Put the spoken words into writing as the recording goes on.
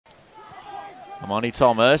Amani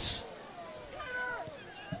Thomas.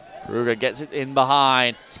 Kruger gets it in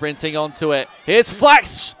behind, sprinting onto it. Here's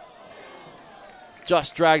Flax!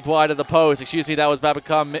 Just dragged wide of the post. Excuse me, that was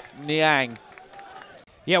Babacar Niang.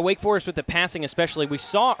 Yeah, Wake Forest with the passing especially. We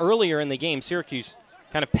saw earlier in the game Syracuse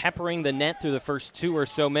kind of peppering the net through the first 2 or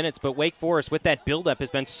so minutes, but Wake Forest with that buildup has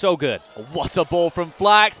been so good. What a ball from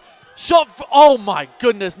Flax. Shot, oh my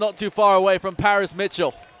goodness, not too far away from Paris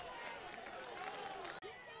Mitchell.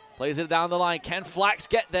 Plays it down the line. Can Flax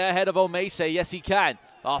get there ahead of Omese? Yes, he can.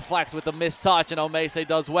 Oh, Flax with the missed touch, and Omese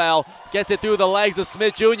does well. Gets it through the legs of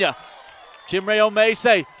Smith Jr. Chimre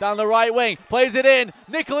Omese down the right wing. Plays it in.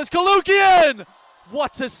 Nicholas Kalukian!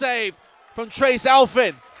 What a save from Trace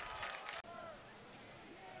Alfin.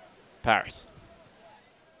 Paris.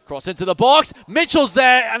 Cross into the box. Mitchell's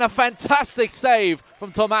there, and a fantastic save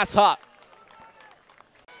from Tomas Hutt.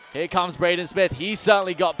 Here comes Braden Smith. He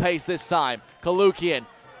certainly got pace this time. Kalukian.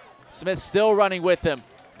 Smith still running with him.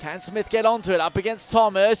 Can Smith get onto it? Up against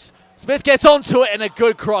Thomas. Smith gets onto it, and a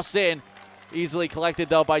good cross in. Easily collected,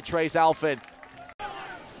 though, by Trace Alfin.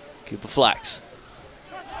 Cooper Flax.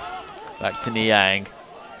 Back to Niang.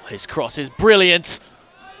 His cross is brilliant.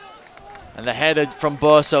 And the header from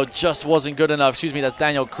Borso just wasn't good enough. Excuse me, that's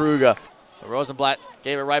Daniel Kruger. But Rosenblatt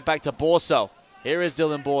gave it right back to Borso. Here is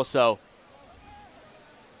Dylan Borso.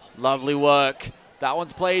 Lovely work. That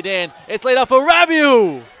one's played in. It's laid up for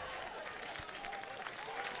Rabiu.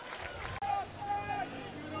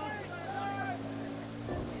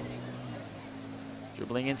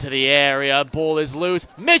 Dribbling into the area. Ball is loose.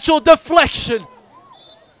 Mitchell deflection.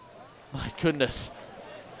 My goodness.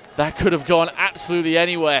 That could have gone absolutely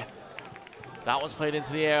anywhere. That was played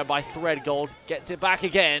into the air by Threadgold. Gets it back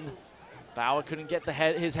again. Bauer couldn't get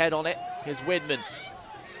his head on it. Here's Widman.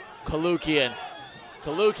 Kalukian.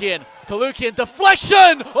 Kalukian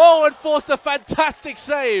deflection! Oh, and forced a fantastic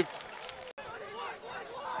save.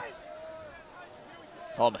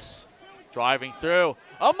 Thomas driving through.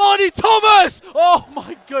 Amani Thomas! Oh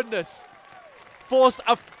my goodness. Forced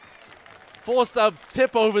a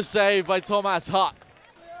tip-over save by Tomas Hutt.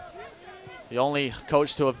 The only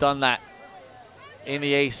coach to have done that in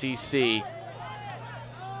the ACC.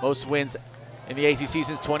 Most wins in the ACC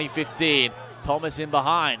since 2015. Thomas in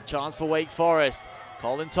behind. Chance for Wake Forest.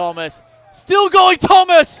 Colin Thomas. Still going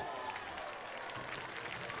Thomas!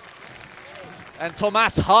 And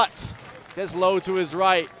Tomas Hutt gets low to his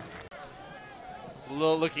right. He's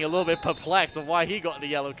looking a little bit perplexed of why he got the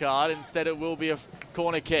yellow card. Instead it will be a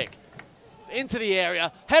corner kick. Into the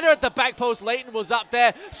area. Header at the back post. Leighton was up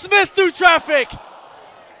there. Smith through traffic.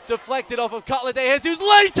 Deflected off of Cutler de Jesus.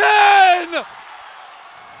 Leighton!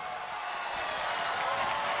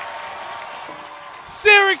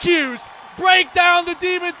 Syracuse break down the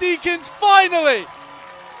Demon Deacons finally.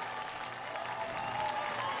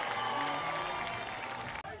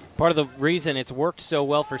 Part of the reason it's worked so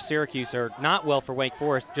well for Syracuse, or not well for Wake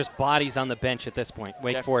Forest, just bodies on the bench at this point.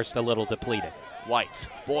 Wake Forest a little depleted. White.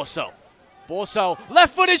 Borso,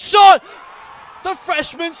 left-footed shot! The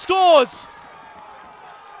freshman scores!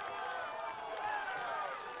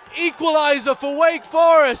 Equalizer for Wake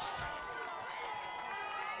Forest!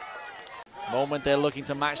 Moment they're looking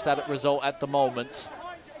to match that result at the moment.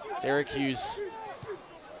 Syracuse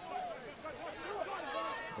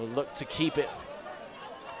will look to keep it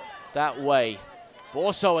that way.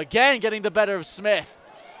 Borso again getting the better of Smith.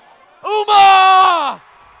 Umar!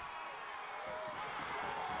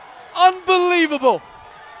 Unbelievable.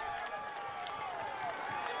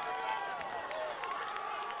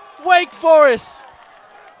 Wake Forest.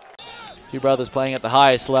 Two brothers playing at the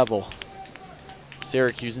highest level.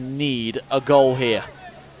 Syracuse need a goal here.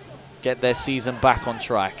 Get their season back on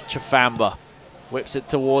track. Chafamba whips it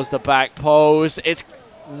towards the back post. It's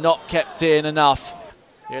not kept in enough.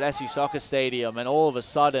 Here at SC Soccer Stadium, and all of a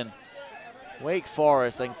sudden, Wake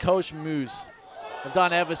Forest and Coach Moose have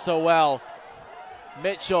done ever so well.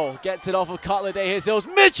 Mitchell gets it off of Cutler de Jesus.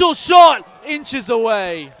 Mitchell shot inches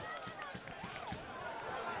away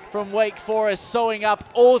from Wake Forest, sewing up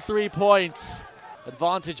all 3 points.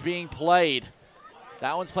 Advantage being played.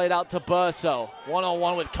 That one's played out to Burso.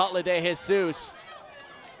 One-on-one with Cutler de Jesus.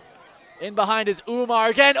 In behind is Umar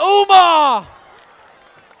again. Umar!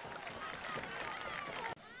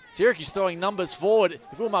 Syracuse throwing numbers forward.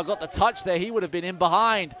 If Umar got the touch there, he would have been in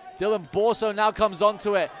behind. Dylan Borso now comes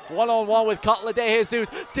onto it. One-on-one with Cutler de Jesus.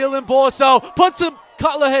 Dylan Borso puts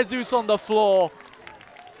Cutler Jesus on the floor.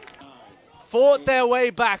 Fought their way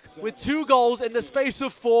back with 2 goals in the space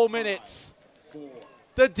of 4 minutes.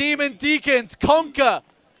 The Demon Deacons conquer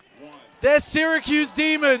their Syracuse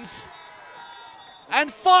Demons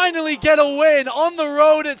and finally get a win on the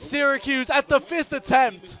road at Syracuse at the 5th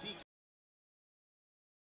attempt.